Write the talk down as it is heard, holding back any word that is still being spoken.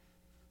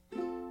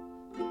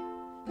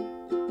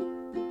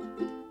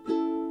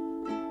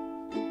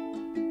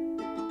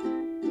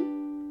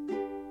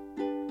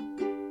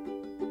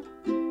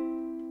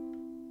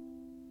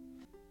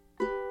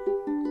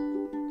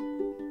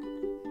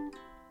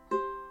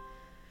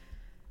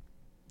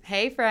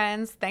Hey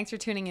friends, thanks for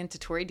tuning in to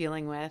Tori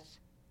Dealing With,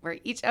 where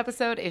each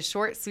episode is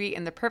short, sweet,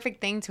 and the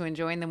perfect thing to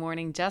enjoy in the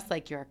morning, just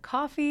like your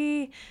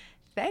coffee.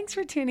 Thanks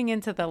for tuning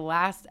into the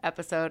last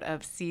episode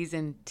of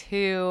season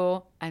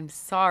 2. I'm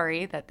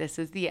sorry that this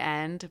is the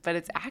end, but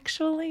it's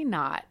actually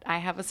not. I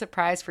have a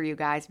surprise for you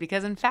guys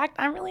because, in fact,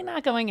 I'm really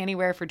not going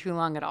anywhere for too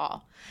long at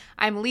all.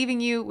 I'm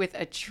leaving you with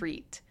a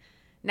treat.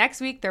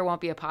 Next week, there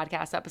won't be a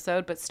podcast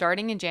episode, but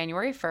starting in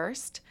January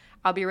 1st,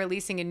 I'll be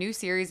releasing a new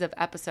series of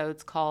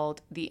episodes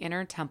called The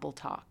Inner Temple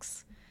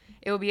Talks.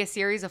 It will be a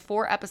series of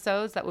 4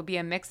 episodes that will be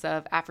a mix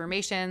of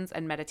affirmations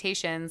and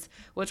meditations,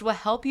 which will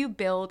help you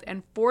build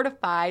and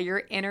fortify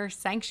your inner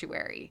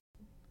sanctuary.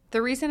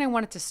 The reason I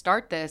wanted to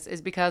start this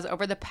is because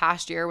over the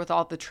past year, with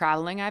all the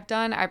traveling I've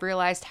done, I've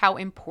realized how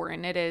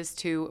important it is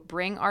to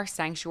bring our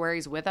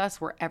sanctuaries with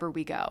us wherever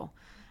we go.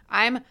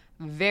 I'm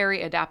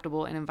very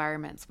adaptable in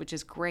environments, which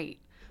is great.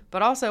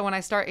 But also when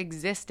I start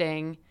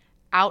existing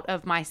out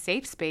of my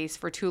safe space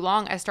for too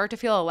long, I start to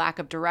feel a lack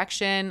of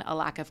direction, a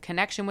lack of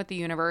connection with the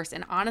universe,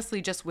 and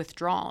honestly just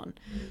withdrawn.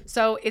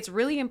 So it's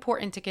really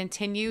important to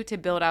continue to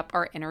build up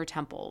our inner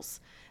temples.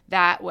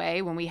 That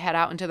way, when we head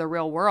out into the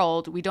real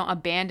world, we don't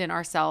abandon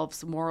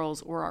ourselves,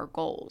 morals, or our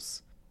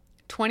goals.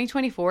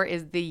 2024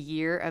 is the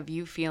year of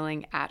you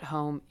feeling at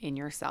home in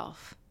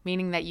yourself,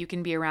 meaning that you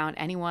can be around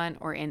anyone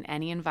or in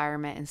any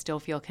environment and still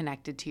feel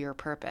connected to your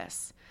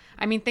purpose.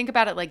 I mean, think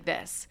about it like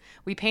this.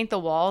 We paint the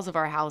walls of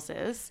our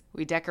houses,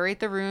 we decorate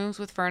the rooms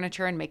with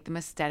furniture and make them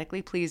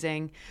aesthetically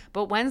pleasing,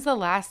 but when's the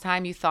last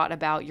time you thought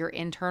about your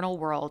internal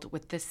world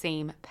with the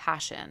same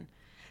passion?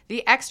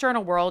 The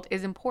external world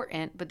is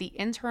important, but the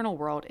internal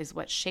world is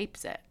what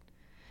shapes it.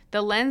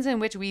 The lens in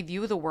which we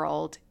view the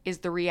world is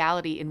the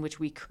reality in which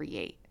we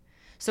create.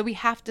 So we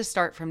have to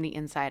start from the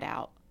inside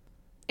out.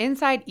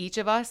 Inside each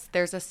of us,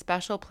 there's a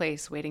special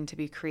place waiting to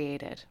be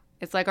created.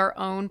 It's like our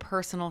own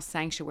personal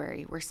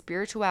sanctuary where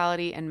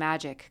spirituality and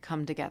magic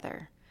come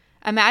together.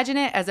 Imagine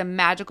it as a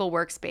magical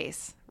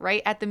workspace,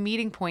 right at the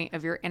meeting point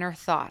of your inner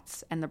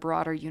thoughts and the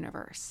broader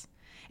universe.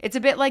 It's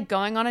a bit like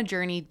going on a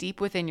journey deep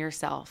within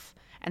yourself,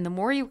 and the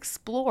more you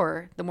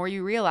explore, the more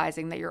you're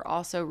realizing that you're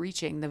also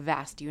reaching the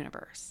vast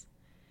universe.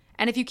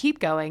 And if you keep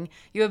going,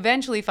 you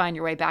eventually find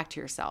your way back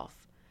to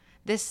yourself.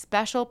 This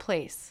special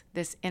place,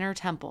 this inner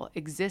temple,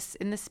 exists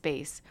in the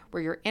space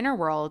where your inner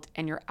world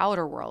and your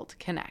outer world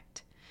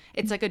connect.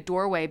 It's like a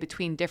doorway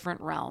between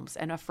different realms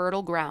and a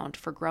fertile ground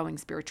for growing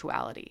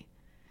spirituality.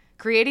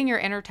 Creating your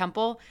inner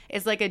temple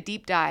is like a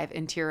deep dive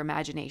into your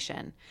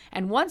imagination.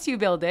 And once you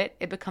build it,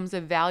 it becomes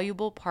a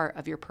valuable part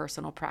of your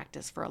personal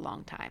practice for a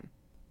long time.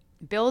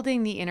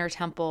 Building the inner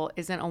temple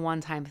isn't a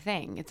one-time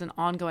thing. It's an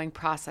ongoing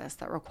process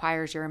that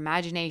requires your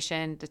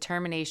imagination,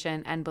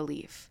 determination, and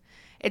belief.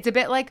 It's a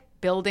bit like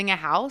building a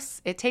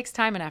house. It takes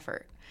time and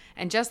effort.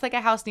 And just like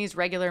a house needs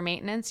regular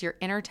maintenance, your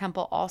inner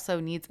temple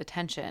also needs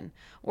attention,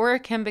 or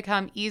it can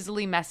become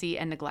easily messy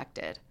and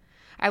neglected.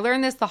 I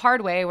learned this the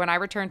hard way when I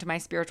returned to my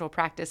spiritual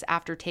practice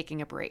after taking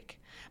a break.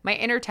 My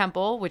inner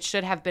temple, which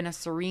should have been a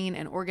serene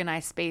and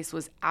organized space,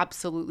 was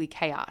absolutely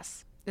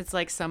chaos. It's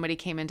like somebody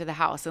came into the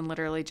house and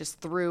literally just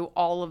threw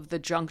all of the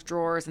junk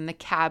drawers and the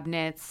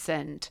cabinets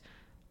and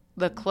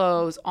the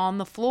clothes on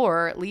the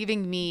floor,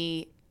 leaving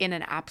me in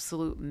an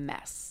absolute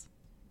mess.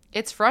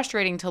 It's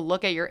frustrating to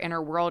look at your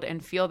inner world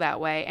and feel that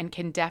way, and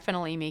can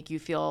definitely make you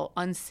feel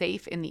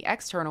unsafe in the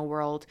external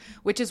world,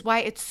 which is why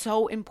it's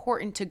so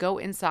important to go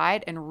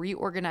inside and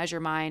reorganize your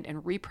mind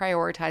and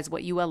reprioritize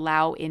what you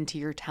allow into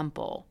your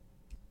temple.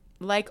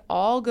 Like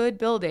all good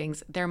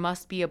buildings, there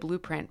must be a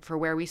blueprint for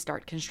where we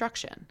start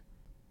construction.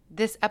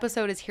 This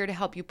episode is here to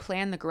help you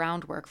plan the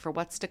groundwork for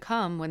what's to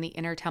come when the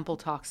Inner Temple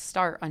Talks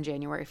start on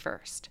January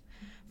 1st.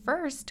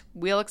 First,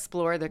 we'll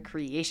explore the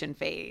creation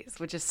phase,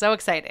 which is so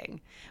exciting.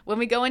 When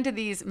we go into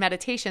these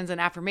meditations and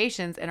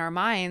affirmations in our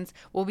minds,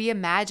 we'll be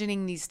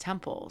imagining these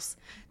temples.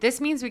 This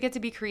means we get to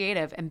be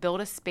creative and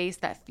build a space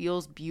that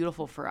feels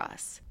beautiful for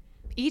us.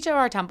 Each of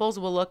our temples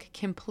will look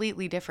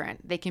completely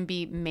different. They can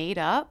be made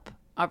up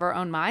of our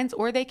own minds,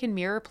 or they can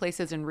mirror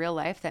places in real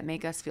life that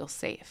make us feel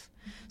safe.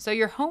 So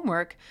your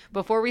homework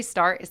before we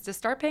start is to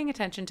start paying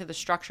attention to the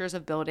structures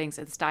of buildings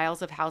and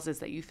styles of houses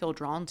that you feel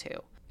drawn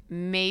to.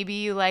 Maybe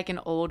you like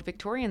an old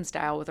Victorian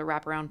style with a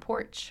wraparound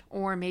porch,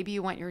 or maybe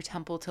you want your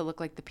temple to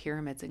look like the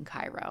pyramids in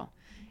Cairo.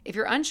 If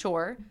you're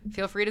unsure,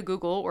 feel free to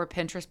Google or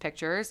Pinterest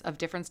pictures of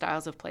different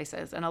styles of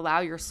places and allow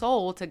your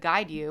soul to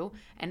guide you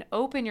and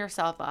open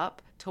yourself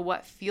up to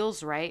what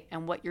feels right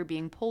and what you're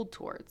being pulled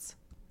towards.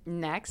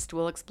 Next,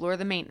 we'll explore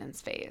the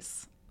maintenance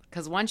phase.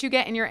 Because once you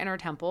get in your inner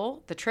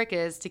temple, the trick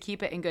is to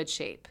keep it in good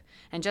shape.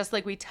 And just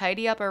like we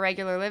tidy up our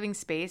regular living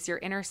space, your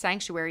inner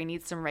sanctuary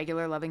needs some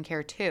regular loving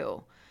care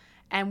too.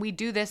 And we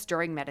do this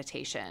during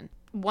meditation.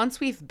 Once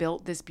we've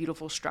built this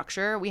beautiful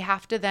structure, we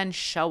have to then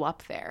show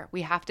up there.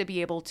 We have to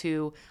be able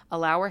to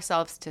allow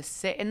ourselves to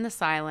sit in the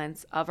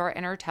silence of our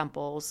inner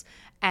temples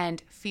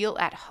and feel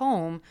at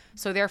home.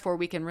 So therefore,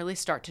 we can really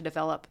start to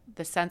develop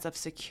the sense of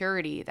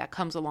security that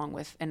comes along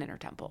with an inner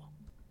temple.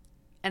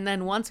 And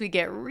then once we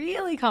get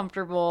really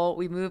comfortable,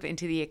 we move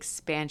into the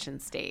expansion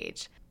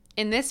stage.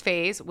 In this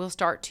phase, we'll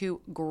start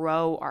to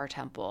grow our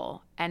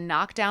temple and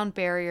knock down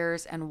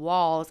barriers and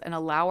walls and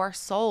allow our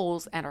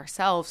souls and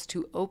ourselves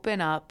to open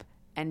up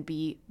and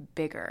be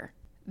bigger.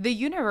 The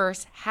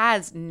universe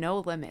has no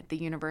limit. The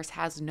universe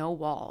has no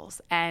walls,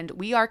 and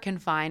we are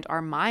confined,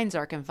 our minds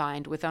are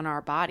confined within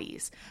our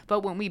bodies.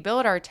 But when we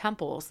build our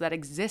temples that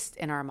exist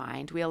in our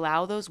mind, we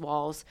allow those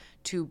walls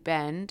to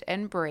bend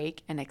and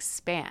break and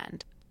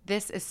expand.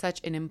 This is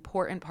such an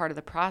important part of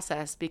the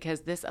process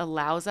because this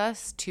allows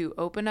us to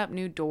open up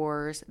new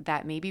doors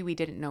that maybe we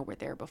didn't know were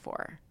there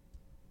before.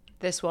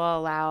 This will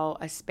allow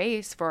a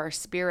space for our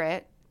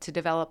spirit to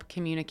develop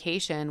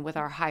communication with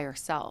our higher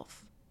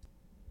self.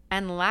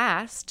 And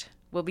last,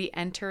 we'll be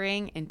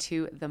entering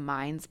into the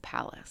mind's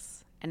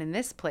palace. And in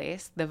this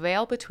place, the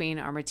veil between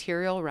our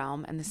material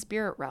realm and the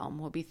spirit realm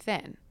will be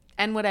thin.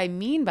 And what I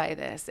mean by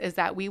this is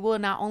that we will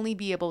not only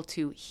be able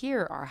to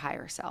hear our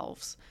higher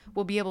selves,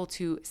 we'll be able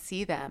to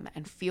see them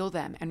and feel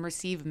them and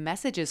receive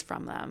messages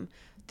from them.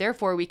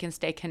 Therefore, we can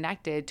stay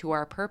connected to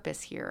our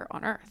purpose here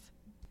on earth.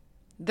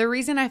 The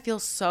reason I feel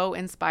so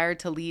inspired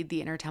to lead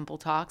the Inner Temple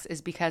Talks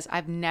is because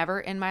I've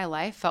never in my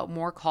life felt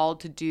more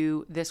called to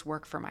do this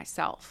work for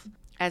myself.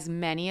 As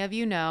many of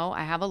you know,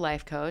 I have a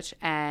life coach,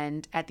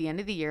 and at the end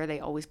of the year, they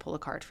always pull a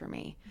card for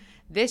me.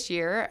 This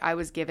year, I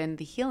was given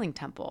the Healing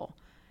Temple,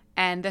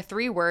 and the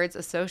 3 words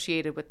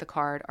associated with the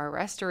card are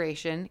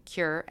restoration,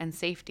 cure, and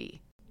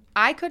safety.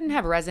 I couldn't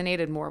have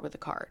resonated more with the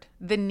card.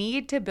 The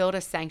need to build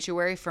a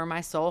sanctuary for my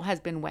soul has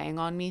been weighing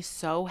on me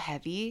so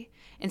heavy.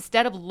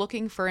 Instead of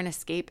looking for an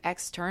escape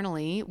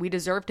externally, we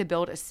deserve to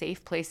build a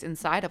safe place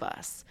inside of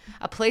us,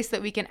 a place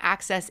that we can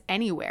access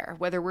anywhere,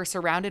 whether we're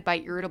surrounded by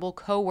irritable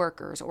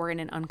coworkers or in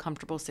an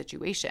uncomfortable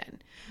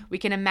situation. We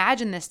can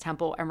imagine this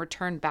temple and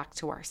return back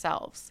to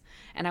ourselves.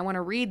 And I want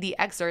to read the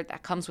excerpt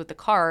that comes with the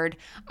card.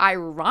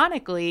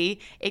 Ironically,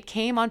 it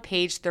came on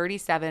page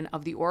 37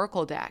 of the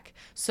Oracle deck.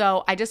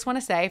 So I just want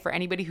to say, for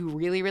anybody who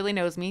really, really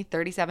knows me,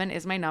 37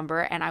 is my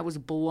number, and I was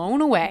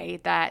blown away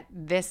that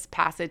this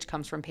passage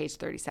comes from page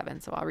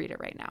 37. So I'll read it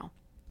right now.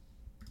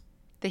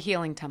 The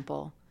Healing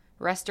Temple.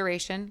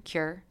 Restoration,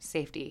 cure,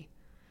 safety.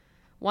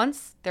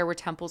 Once there were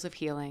temples of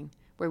healing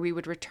where we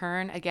would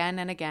return again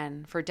and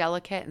again for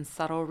delicate and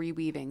subtle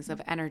reweavings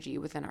of energy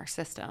within our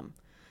system.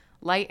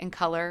 Light and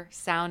color,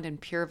 sound and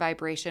pure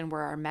vibration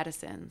were our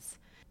medicines.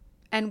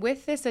 And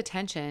with this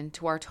attention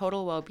to our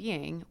total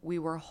well-being, we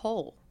were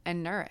whole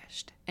and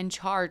nourished and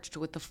charged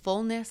with the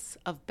fullness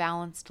of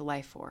balanced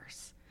life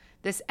force.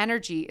 This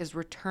energy is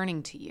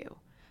returning to you,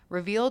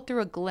 revealed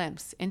through a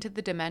glimpse into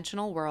the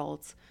dimensional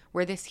worlds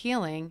where this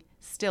healing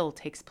still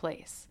takes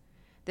place.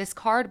 This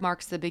card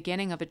marks the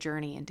beginning of a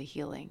journey into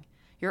healing,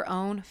 your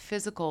own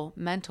physical,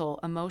 mental,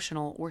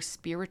 emotional, or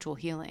spiritual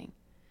healing.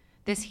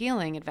 This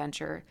healing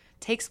adventure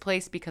takes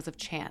place because of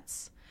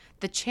chance.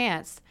 The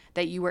chance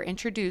that you were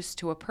introduced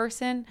to a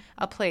person,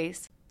 a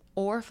place,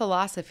 or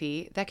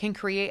philosophy that can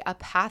create a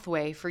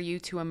pathway for you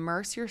to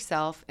immerse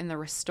yourself in the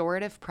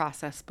restorative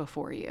process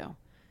before you.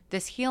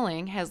 This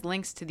healing has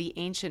links to the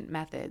ancient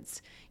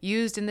methods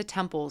used in the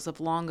temples of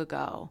long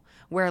ago,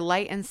 where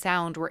light and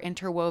sound were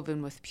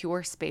interwoven with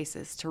pure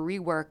spaces to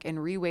rework and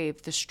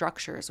rewave the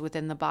structures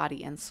within the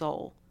body and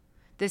soul.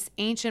 This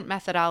ancient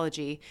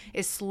methodology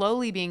is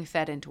slowly being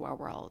fed into our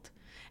world.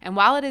 And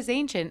while it is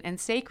ancient and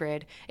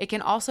sacred, it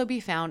can also be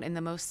found in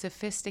the most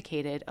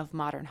sophisticated of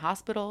modern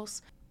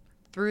hospitals,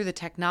 through the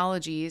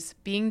technologies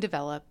being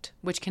developed,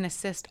 which can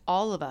assist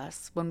all of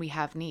us when we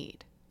have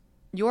need.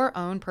 Your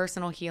own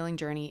personal healing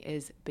journey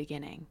is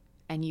beginning,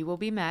 and you will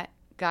be met,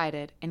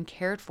 guided, and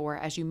cared for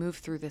as you move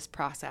through this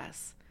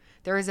process.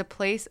 There is a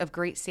place of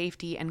great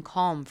safety and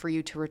calm for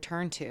you to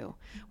return to,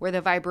 where the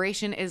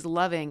vibration is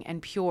loving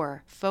and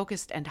pure,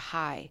 focused and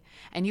high,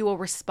 and you will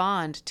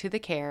respond to the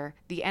care,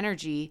 the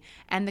energy,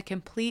 and the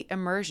complete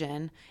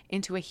immersion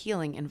into a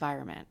healing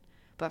environment.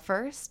 But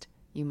first,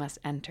 you must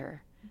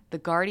enter. The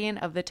guardian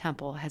of the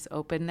temple has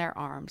opened their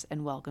arms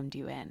and welcomed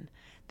you in.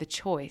 The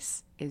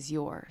choice is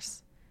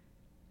yours.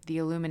 The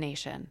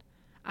illumination.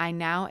 I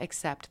now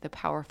accept the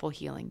powerful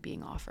healing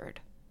being offered.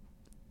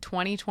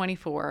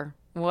 2024,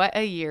 what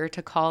a year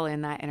to call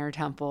in that inner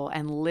temple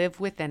and live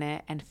within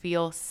it and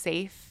feel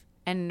safe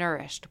and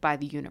nourished by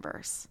the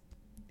universe.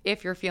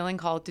 If you're feeling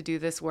called to do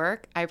this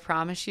work, I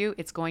promise you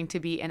it's going to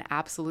be an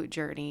absolute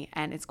journey,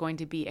 and it's going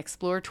to be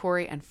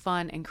exploratory and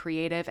fun and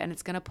creative, and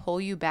it's going to pull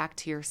you back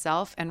to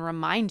yourself and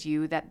remind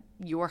you that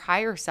your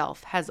higher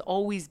self has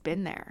always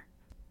been there.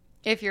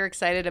 If you're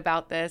excited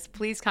about this,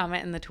 please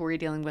comment in the Tori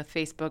Dealing With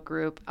Facebook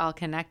group. I'll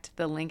connect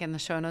the link in the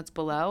show notes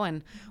below.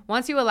 And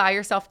once you allow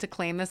yourself to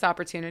claim this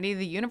opportunity,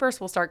 the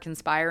universe will start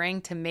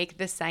conspiring to make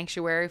this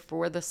sanctuary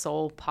for the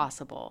soul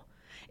possible.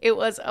 It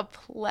was a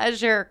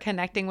pleasure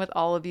connecting with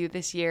all of you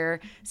this year.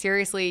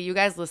 Seriously, you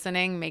guys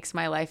listening makes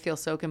my life feel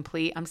so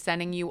complete. I'm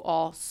sending you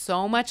all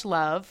so much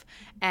love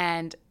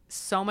and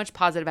so much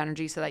positive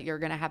energy so that you're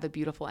going to have a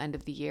beautiful end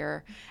of the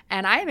year.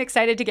 And I am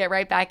excited to get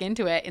right back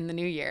into it in the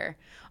new year.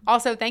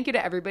 Also, thank you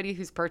to everybody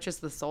who's purchased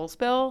the Soul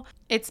Spill.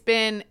 It's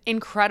been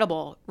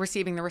incredible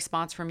receiving the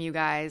response from you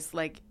guys,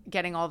 like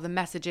getting all the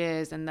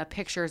messages and the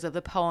pictures of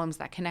the poems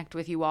that connect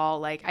with you all.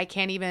 Like, I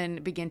can't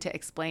even begin to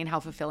explain how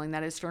fulfilling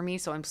that is for me.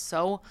 So I'm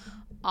so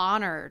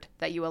honored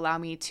that you allow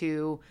me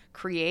to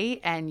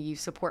create and you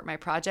support my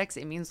projects.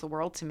 It means the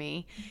world to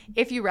me.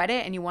 If you read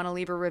it and you want to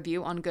leave a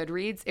review on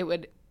Goodreads, it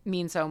would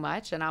mean so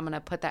much, and I'm going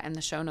to put that in the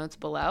show notes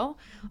below.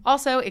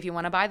 Also, if you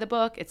want to buy the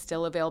book, it's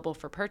still available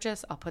for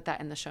purchase. I'll put that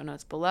in the show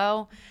notes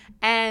below.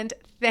 And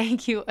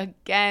thank you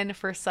again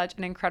for such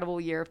an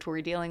incredible year of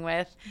Tori Dealing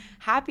With.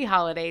 Happy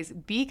holidays.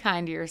 Be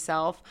kind to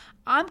yourself.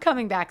 I'm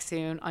coming back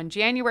soon. On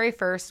January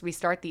 1st, we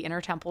start the Inner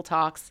Temple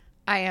Talks.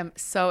 I am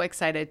so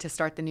excited to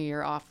start the new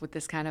year off with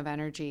this kind of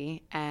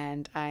energy,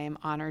 and I am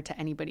honored to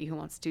anybody who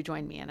wants to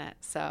join me in it.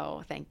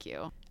 So thank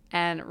you.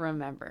 And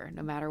remember,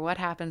 no matter what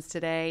happens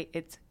today,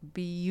 it's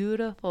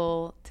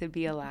beautiful to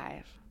be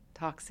alive.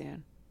 Talk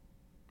soon.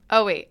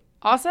 Oh, wait.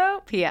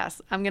 Also,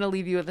 P.S., I'm going to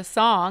leave you with a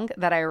song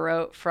that I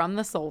wrote from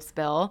the Soul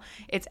Spill.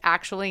 It's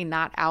actually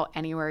not out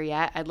anywhere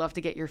yet. I'd love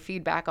to get your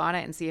feedback on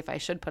it and see if I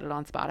should put it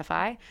on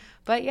Spotify.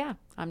 But yeah,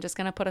 I'm just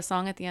going to put a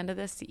song at the end of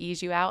this to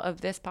ease you out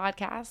of this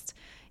podcast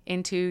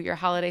into your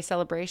holiday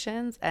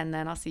celebrations. And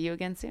then I'll see you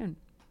again soon.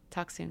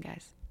 Talk soon,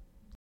 guys.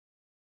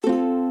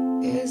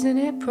 Isn't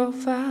it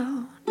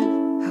profound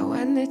how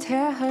when they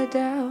tear her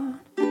down,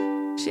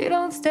 she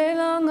don't stay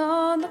long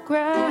on the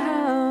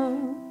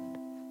ground?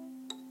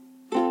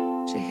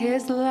 She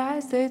hears the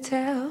lies they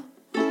tell,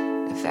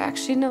 in fact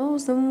she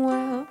knows them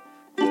well.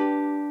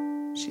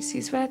 She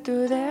sees right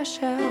through their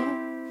shell.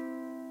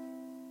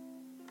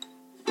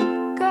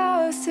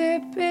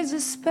 Gossip is a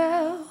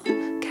spell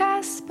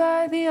cast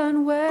by the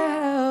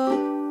unwell.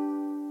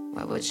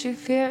 Why would she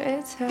fear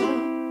its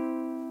hell?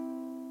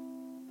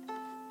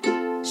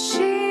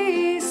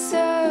 She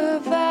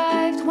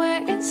survived,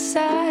 went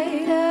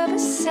inside of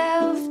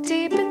herself,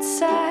 deep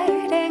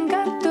inside, and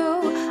got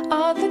through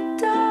all the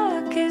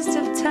darkest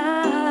of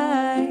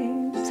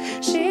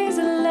times. She's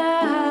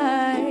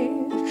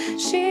alive,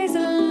 she's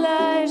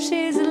alive,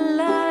 she's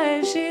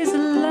alive, she's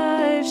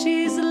alive,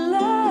 she's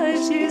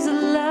alive, she's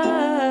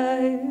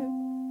alive.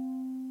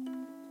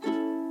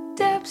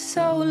 Depths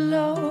so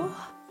low,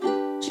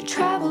 she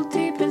traveled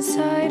deep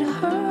inside her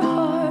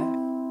heart.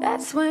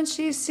 That's when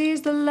she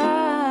sees the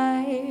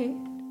light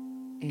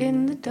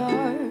in the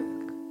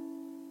dark,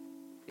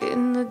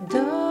 in the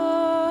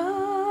dark.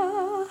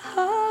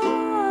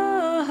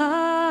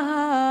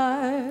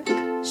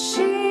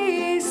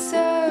 She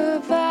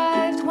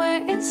survived,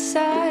 went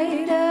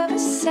inside of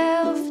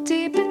herself,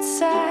 deep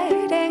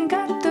inside, and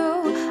got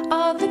through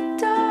all the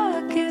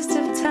darkest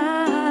of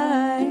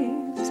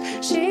times.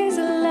 She's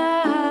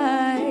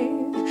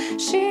alive,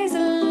 she's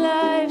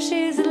alive,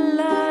 she's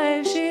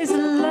alive, she's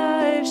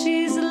alive,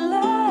 she's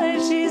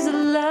alive, she's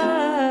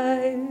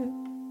alive.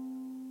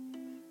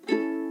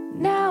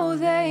 Now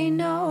they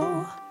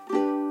know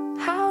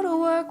how to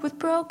work with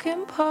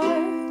broken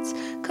parts,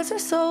 'cause her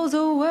soul's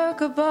a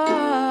work of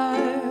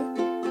art,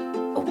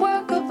 a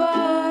work of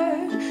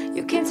art.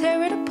 You can't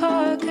tear it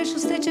apart, 'cause she'll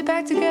stitch it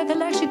back together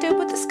like she did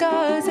with the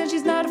scars. And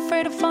she's not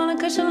afraid of falling,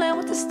 'cause she'll land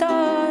with the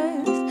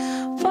stars.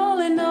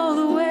 Falling all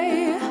the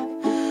way,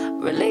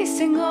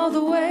 releasing all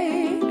the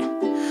weight.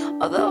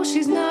 Although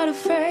she's not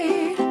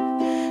afraid,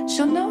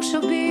 she'll know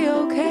she'll be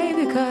okay,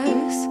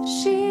 because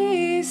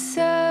she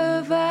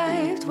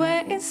survived,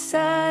 went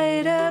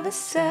inside of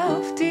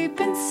herself, deep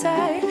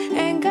inside.